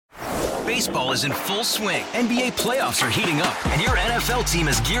Baseball is in full swing. NBA playoffs are heating up, and your NFL team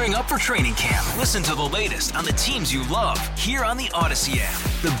is gearing up for training camp. Listen to the latest on the teams you love here on the Odyssey app.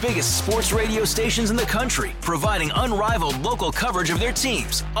 The biggest sports radio stations in the country, providing unrivaled local coverage of their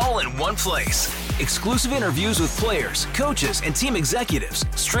teams, all in one place. Exclusive interviews with players, coaches, and team executives,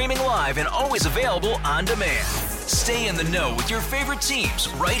 streaming live and always available on demand. Stay in the know with your favorite teams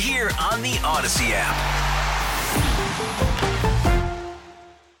right here on the Odyssey app.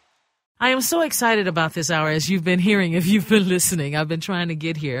 I am so excited about this hour, as you've been hearing, if you've been listening. I've been trying to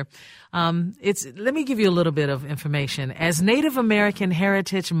get here. Let me give you a little bit of information. As Native American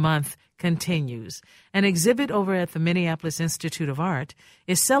Heritage Month continues, an exhibit over at the Minneapolis Institute of Art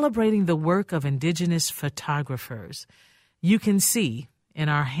is celebrating the work of Indigenous photographers. You can see in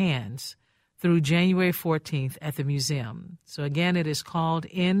our hands through January 14th at the museum. So again, it is called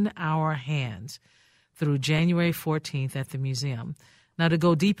In Our Hands through January 14th at the museum. Now, to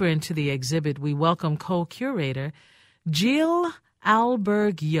go deeper into the exhibit, we welcome co-curator Jill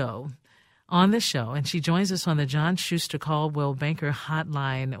Ahlberg Yohe on the show, and she joins us on the John Schuster Caldwell Banker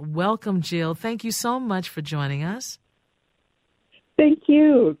Hotline. Welcome, Jill. Thank you so much for joining us. Thank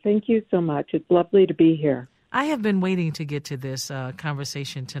you. Thank you so much. It's lovely to be here. I have been waiting to get to this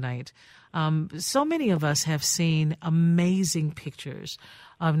conversation tonight. So many of us have seen amazing pictures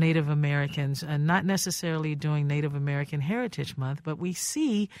of Native Americans, and not necessarily during Native American Heritage Month, but we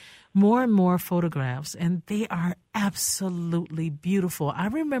see more and more photographs, and they are absolutely beautiful. I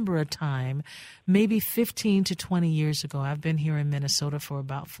remember a time, maybe 15 to 20 years ago, I've been here in Minnesota for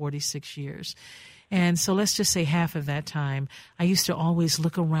about 46 years. And so let's just say half of that time, I used to always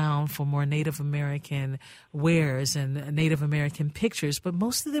look around for more Native American wares and Native American pictures, but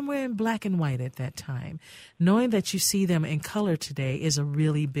most of them were in black and white at that time. Knowing that you see them in color today is a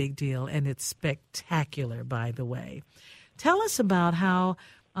really big deal, and it's spectacular, by the way. Tell us about how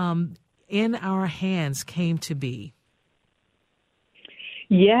In Our Hands came to be.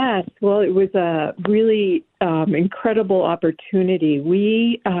 Yes, well, it was a really incredible opportunity.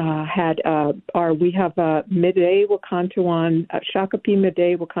 We have a Midday Wakantuan, Shakopee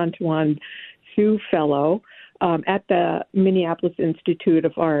Midday Wakantuan Sioux Fellow at the Minneapolis Institute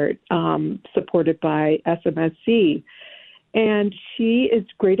of Art, supported by SMSC. And she is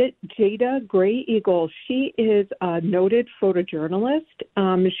great at Jada Gray Eagle. She is a noted photojournalist.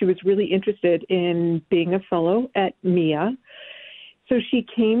 She was really interested in being a fellow at MIA. So she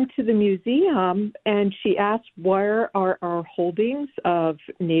came to the museum and she asked, where are our holdings of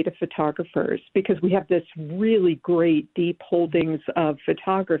Native photographers? Because we have this really great deep holdings of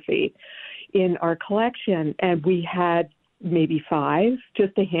photography in our collection. And we had maybe 5,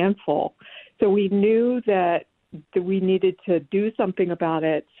 just a handful. So we knew that we needed to do something about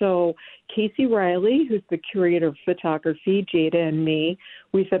it. So Casey Riley, who's the curator of photography, Jada and me,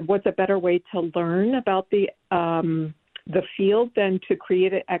 we said, what's a better way to learn about the field than to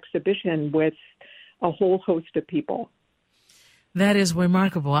create an exhibition with a whole host of people. That is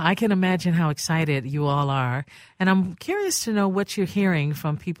remarkable. I can imagine how excited you all are. And I'm curious to know what you're hearing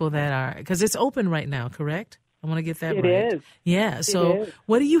from people that are, because it's open right now, correct? I want to get that right. It is. Yeah. So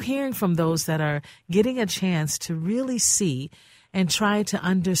what are you hearing from those that are getting a chance to really see and try to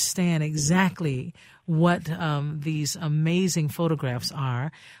understand exactly what these amazing photographs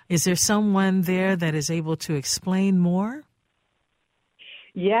are? Is there someone there that is able to explain more?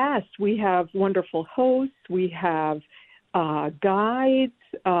 Yes, we have wonderful hosts. We have guides.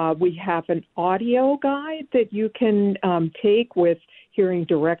 We have an audio guide that you can take with hearing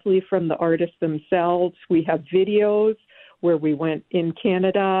directly from the artists themselves. We have videos where we went in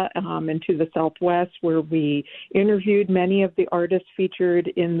Canada and to the Southwest, where we interviewed many of the artists featured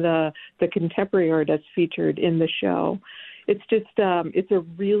in the contemporary artists featured in the show. It's just, it's a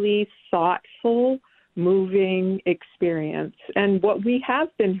really thoughtful, moving experience. And what we have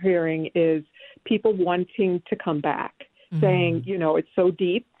been hearing is people wanting to come back, saying, you know, it's so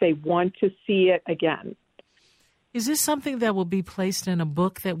deep, they want to see it again. Is this something that will be placed in a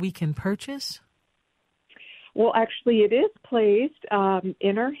book that we can purchase? Well, actually, it is placed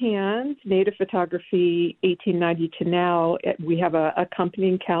in our hands, Native Photography 1890 to now. We have a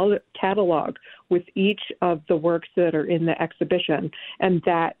accompanying catalog with each of the works that are in the exhibition, and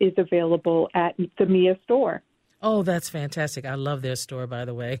that is available at the MIA store. Oh, that's fantastic. I love their store, by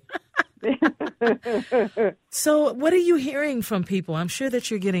the way. So what are you hearing from people? I'm sure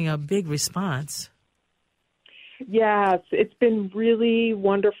that you're getting a big response. Yes, it's been really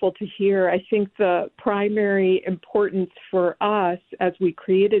wonderful to hear. I think the primary importance for us as we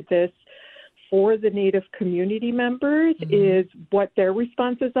created this for the Native community members is what their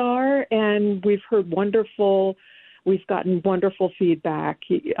responses are. And we've heard wonderful We've gotten wonderful feedback,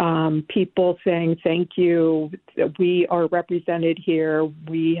 people saying thank you, that we are represented here.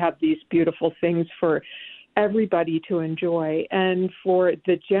 We have these beautiful things for everybody to enjoy. And for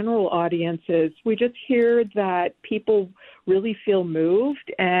the general audiences, we just hear that people really feel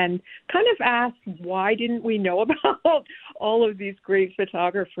moved and kind of ask, why didn't we know about all of these great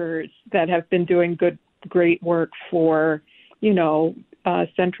photographers that have been doing great work for, a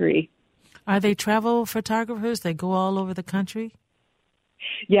century? Are they travel photographers? They go all over the country?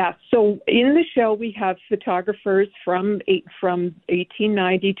 Yeah, so in the show we have photographers from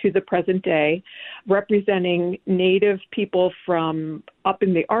 1890 to the present day, representing Native people from up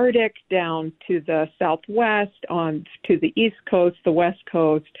in the Arctic down to the Southwest, on to the East Coast, the West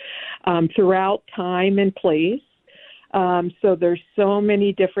Coast, throughout time and place. So there's so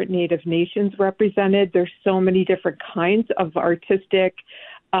many different Native nations represented. There's so many different kinds of artistic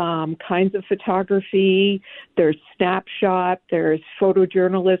kinds of photography. There's snapshot, there's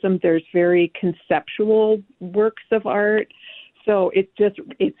photojournalism, there's very conceptual works of art. So it's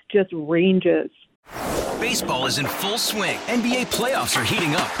just ranges. Baseball is in full swing. NBA playoffs are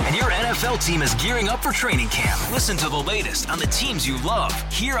heating up, and your NFL team is gearing up for training camp. Listen to the latest on the teams you love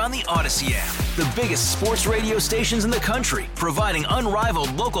here on the Odyssey app. The biggest sports radio stations in the country, providing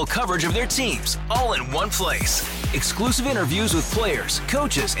unrivaled local coverage of their teams, all in one place. Exclusive interviews with players,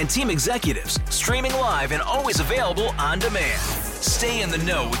 coaches, and team executives, streaming live and always available on demand. Stay in the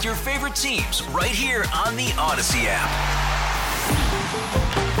know with your favorite teams right here on the Odyssey app.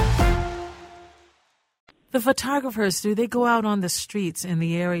 The photographers, do they go out on the streets in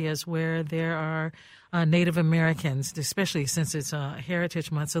the areas where there are Native Americans, especially since it's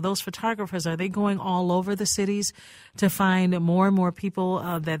Heritage Month? So those photographers, are they going all over the cities to find more and more people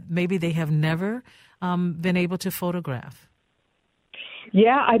that maybe they have never been able to photograph?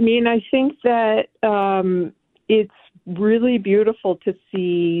 Yeah, I mean, I think that it's really beautiful to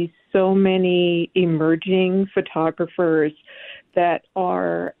see so many emerging photographers that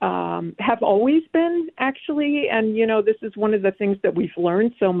are have always been, actually, and this is one of the things that we've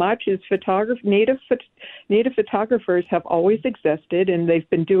learned so much is Native photographers have always existed, and they've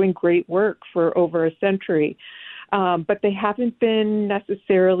been doing great work for over a century, but they haven't been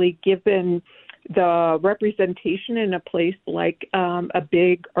necessarily given the representation in a place like a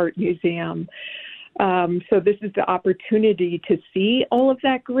big art museum. So this is the opportunity to see all of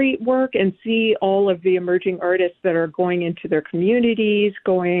that great work and see all of the emerging artists that are going into their communities,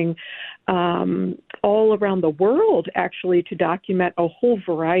 going all around the world, actually, to document a whole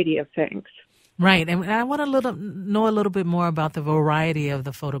variety of things. Right, and I want to know a little bit more about the variety of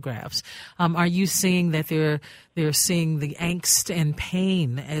the photographs. Are you seeing that they're seeing the angst and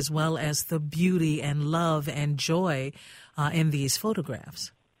pain as well as the beauty and love and joy in these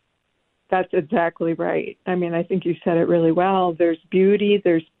photographs? That's exactly right. I mean, I think you said it really well. There's beauty,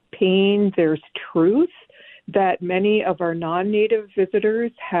 there's pain, there's truth that many of our non-Native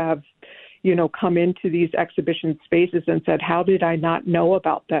visitors have, come into these exhibition spaces and said, how did I not know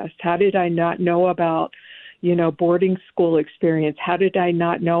about this? How did I not know about, boarding school experience? How did I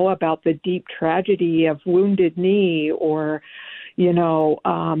not know about the deep tragedy of Wounded Knee or,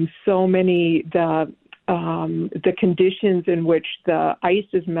 so many, the conditions in which the ice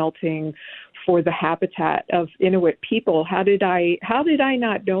is melting for the habitat of Inuit people. How did I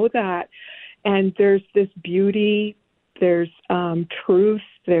not know that? And there's this beauty, there's truth,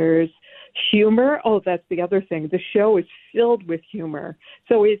 there's humor. Oh, that's the other thing. The show is filled with humor.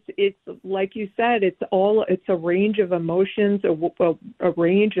 So it's like you said, it's a range of emotions, a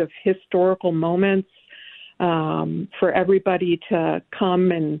range of historical moments. For everybody to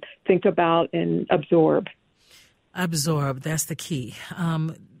come and think about and absorb. Absorb, that's the key.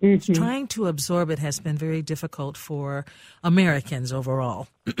 Trying to absorb it has been very difficult for Americans overall,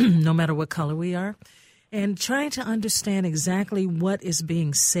 no matter what color we are. And trying to understand exactly what is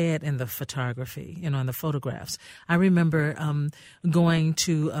being said in the photography, in the photographs. I remember going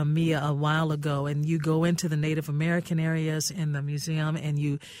to MIA a while ago, and you go into the Native American areas in the museum, and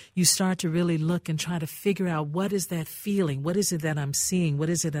you start to really look and try to figure out, what is that feeling? What is it that I'm seeing? What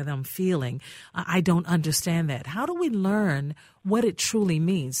is it that I'm feeling? I don't understand that. How do we learn what it truly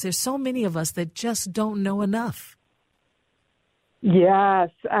means? There's so many of us that just don't know enough.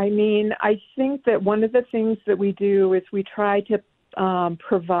 Yes. I mean, I think that one of the things that we do is we try to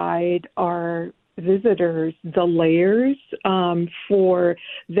provide visitors the layers for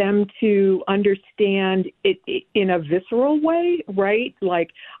them to understand it in a visceral way, right?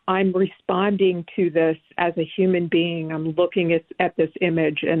 Like, I'm responding to this as a human being. I'm looking at this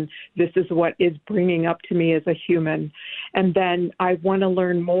image, and this is what is bringing up to me as a human. And then I want to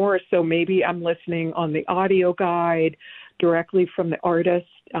learn more, so maybe I'm listening on the audio guide directly from the artist,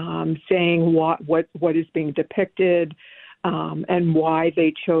 saying what is being depicted, and why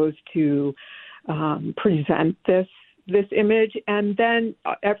they chose to present this image. And then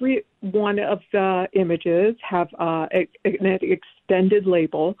every one of the images have an extended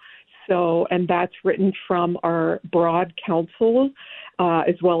label. So, and that's written from our broad council,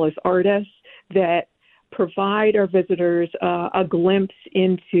 as well as artists, that provide our visitors a glimpse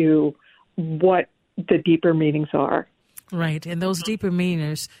into what the deeper meanings are. Right, and those deeper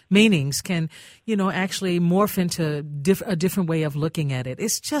meanings can, actually morph into a different way of looking at it.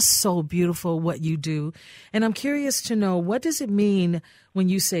 It's just so beautiful what you do. And I'm curious to know, what does it mean when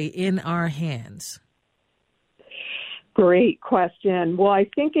you say "in our hands"? Great question. Well, I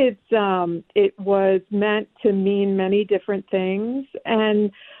think it was meant to mean many different things.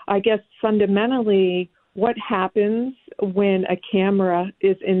 And I guess fundamentally, what happens when a camera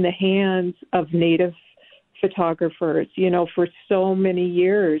is in the hands of Native photographers, for so many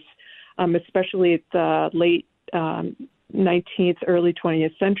years, especially at the late 19th, early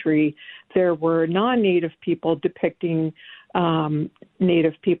 20th century, there were non-Native people depicting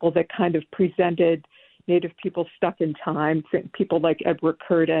Native people that kind of presented Native people stuck in time, people like Edward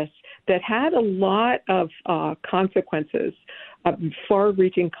Curtis, that had a lot of consequences,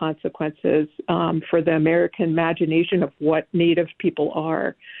 far-reaching consequences for the American imagination of what Native people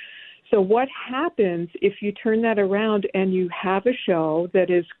are. So what happens if you turn that around and you have a show that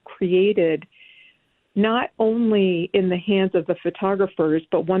is created not only in the hands of the photographers,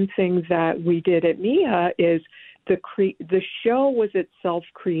 but one thing that we did at MIA is the show was itself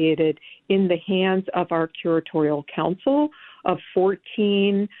created in the hands of our curatorial council of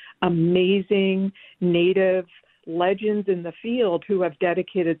 14 amazing Native legends in the field who have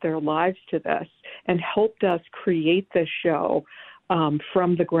dedicated their lives to this and helped us create this show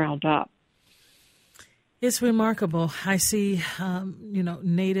from the ground up. It's remarkable. I see,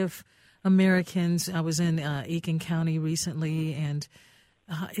 Native Americans. I was in Aiken County recently, and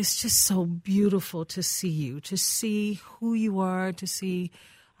it's just so beautiful to see you, to see who you are, to see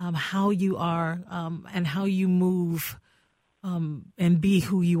how you are, and how you move and be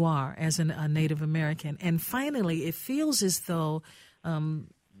who you are as a Native American. And finally, it feels as though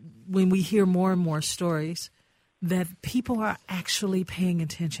when we hear more and more stories, that people are actually paying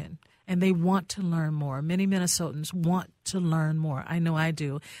attention and they want to learn more. Many Minnesotans want to learn more. I know I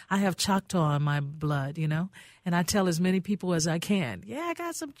do. I have Choctaw in my blood, and I tell as many people as I can, yeah, I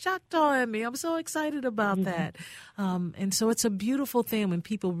got some Choctaw in me. I'm so excited about that. And so it's a beautiful thing when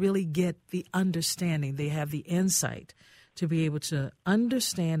people really get the understanding. They have the insight to be able to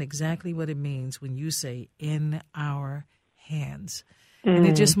understand exactly what it means when you say "in our hands." And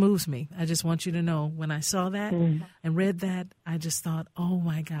it just moves me. I just want you to know, when I saw that and read that, I just thought, oh,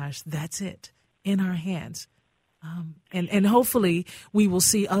 my gosh, that's it, in our hands. And hopefully we will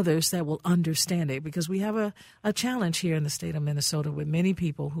see others that will understand it, because we have a challenge here in the state of Minnesota with many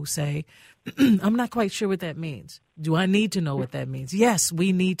people who say, I'm not quite sure what that means. Do I need to know what that means? Yes,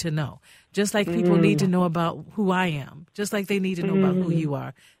 we need to know. Just like people need to know about who I am, just like they need to know about who you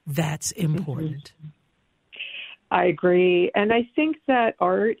are. That's important. I agree. And I think that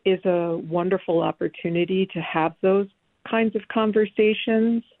art is a wonderful opportunity to have those kinds of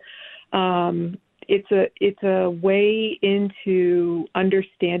conversations. It's a way into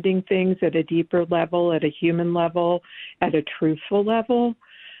understanding things at a deeper level, at a human level, at a truthful level,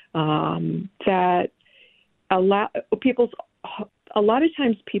 that a lot of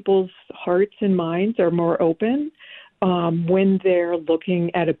times people's hearts and minds are more open when they're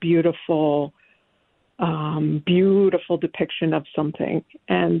looking at a beautiful depiction of something.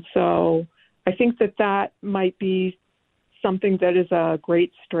 And so I think that might be something that is a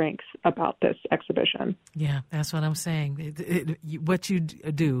great strength about this exhibition. Yeah, that's what I'm saying. What you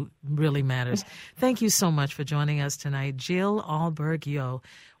do really matters. Thank you so much for joining us tonight. Jill Ahlberg Yohe,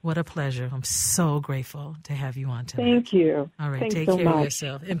 what a pleasure. I'm so grateful to have you on tonight. Thank you. All right, Thanks take so care much. of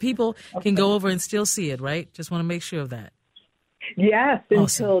yourself. And people can go over and still see it, right? Just want to make sure of that. Yes,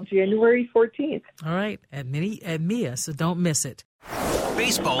 awesome. Until January 14th. All right, at MIA, so don't miss it.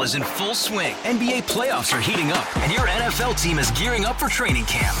 Baseball is in full swing. NBA playoffs are heating up, and your NFL team is gearing up for training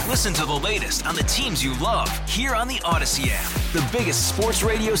camp. Listen to the latest on the teams you love here on the Odyssey app. The biggest sports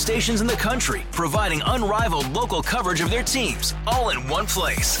radio stations in the country, providing unrivaled local coverage of their teams, all in one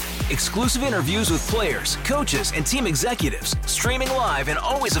place. Exclusive interviews with players, coaches, and team executives, streaming live and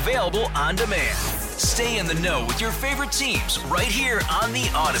always available on demand. Stay in the know with your favorite teams right here on the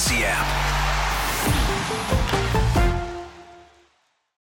Odyssey app.